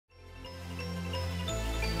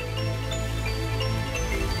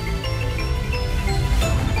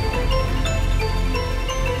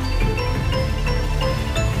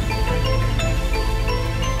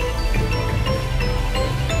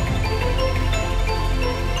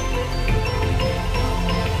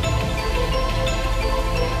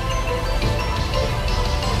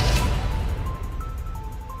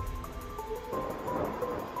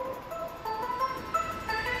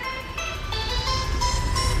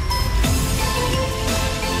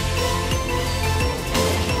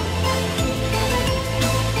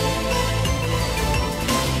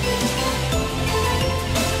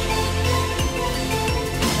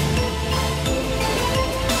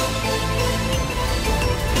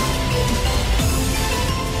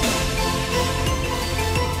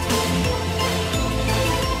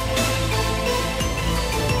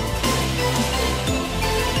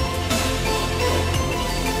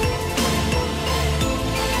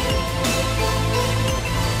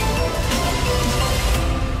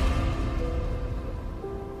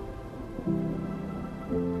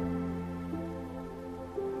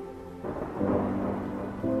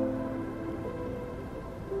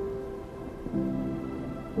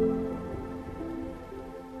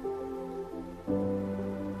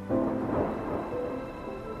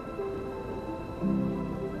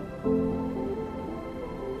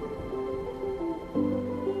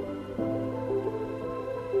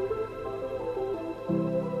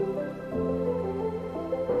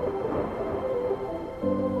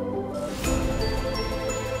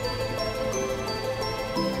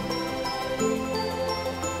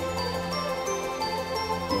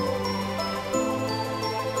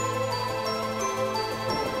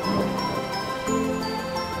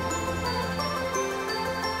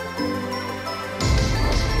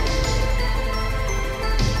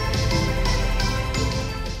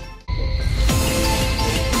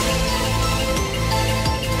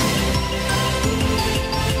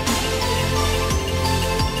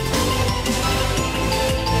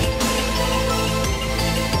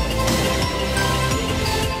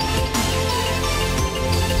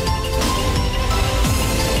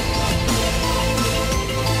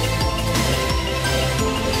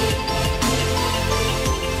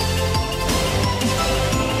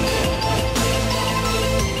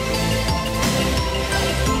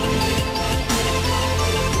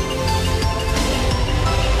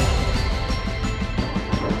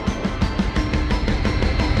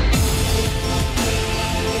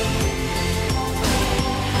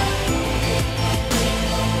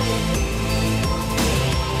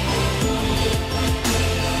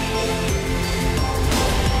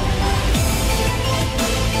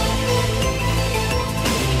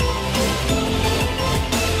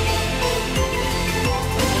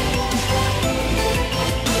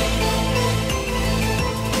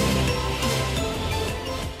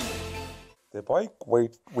The bike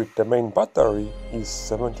weight with the main battery is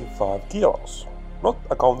 75 kilos, not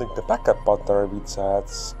accounting the backup battery which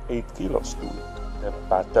adds 8 kilos to it. The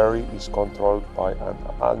battery is controlled by an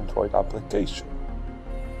Android application,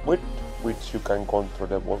 with which you can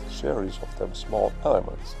control the series of them small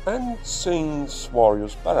elements and change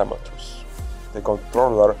various parameters. The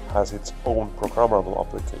controller has its own programmable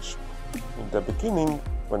application. In the beginning,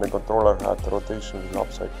 when the controller had the rotation wheel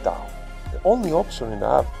upside down, the only option in the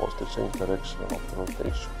app was to change the direction of the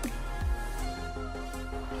rotation.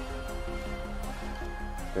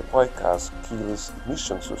 The bike has keyless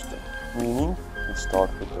ignition system, meaning it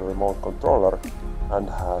starts with the remote controller and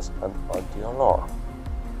has an anti-alarm.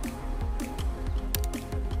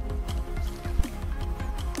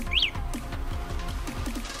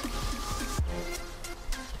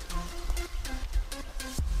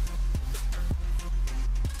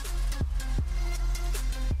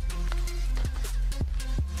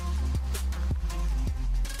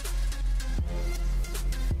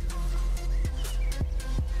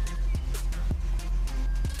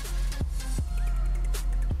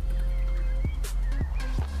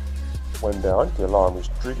 When the anti-alarm is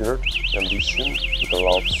triggered, in addition to the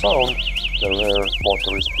loud sound, the rear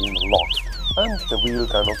motor is being locked and the wheel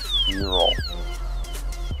cannot be rolled.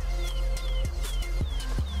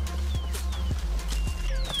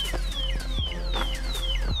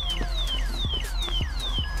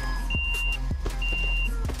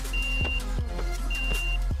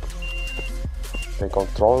 The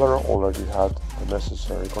controller already had the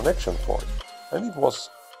necessary connection for it, and it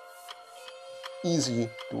was easy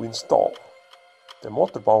to install. The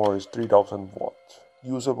motor power is 3000 watts.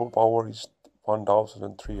 Usable power is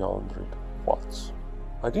 1300 watts.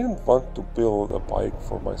 I didn't want to build a bike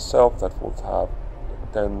for myself that would have a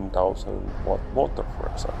 10,000 watt motor, for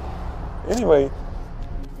example. Anyway,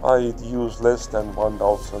 I use less than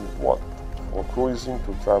 1000 watt for cruising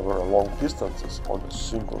to travel long distances on a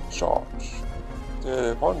single charge.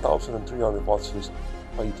 The 1300 watts is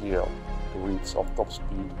ideal to reach top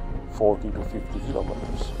speed 40 to 50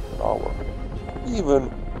 kilometers per hour, even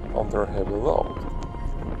under heavy load.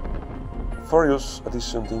 Various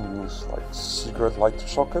additional things like secret light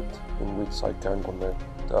socket in which I can connect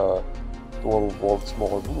a 12 volt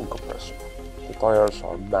small boom compressor. The tires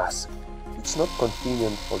are massive. It's not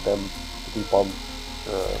convenient for them to be pumped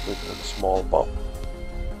with a small pump.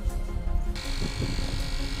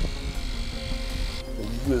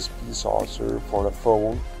 The USB charger for the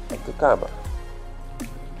phone and the camera.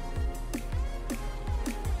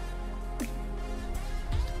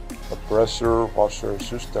 A pressure washer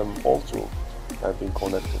system also can be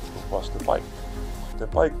connected to wash the bike. The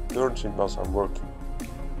bike turn signals are working.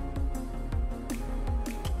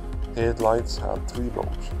 Headlights have 3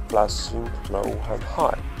 modes: flashing, low and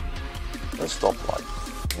high. A stoplight.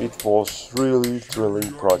 It was really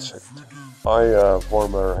thrilling project. I, a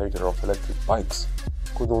former hater of electric bikes,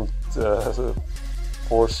 couldn't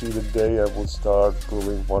foresee the day I would start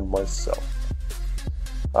building one myself.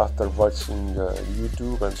 After watching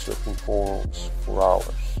YouTube and surfing forums for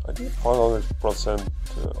hours, I did 100%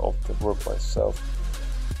 of the work myself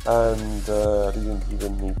and didn't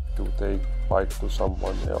even need to take bike to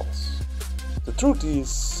someone else. The truth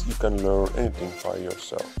is, you can learn anything by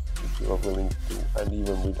yourself if you are willing to, and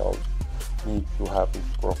even without need to have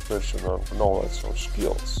professional knowledge or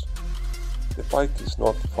skills. The bike is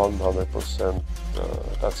not 100%,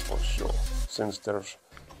 that's for sure, since there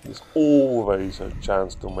is always a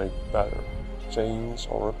chance to make better, change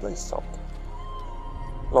or replace something.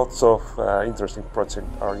 Lots of interesting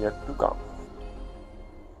projects are yet to come.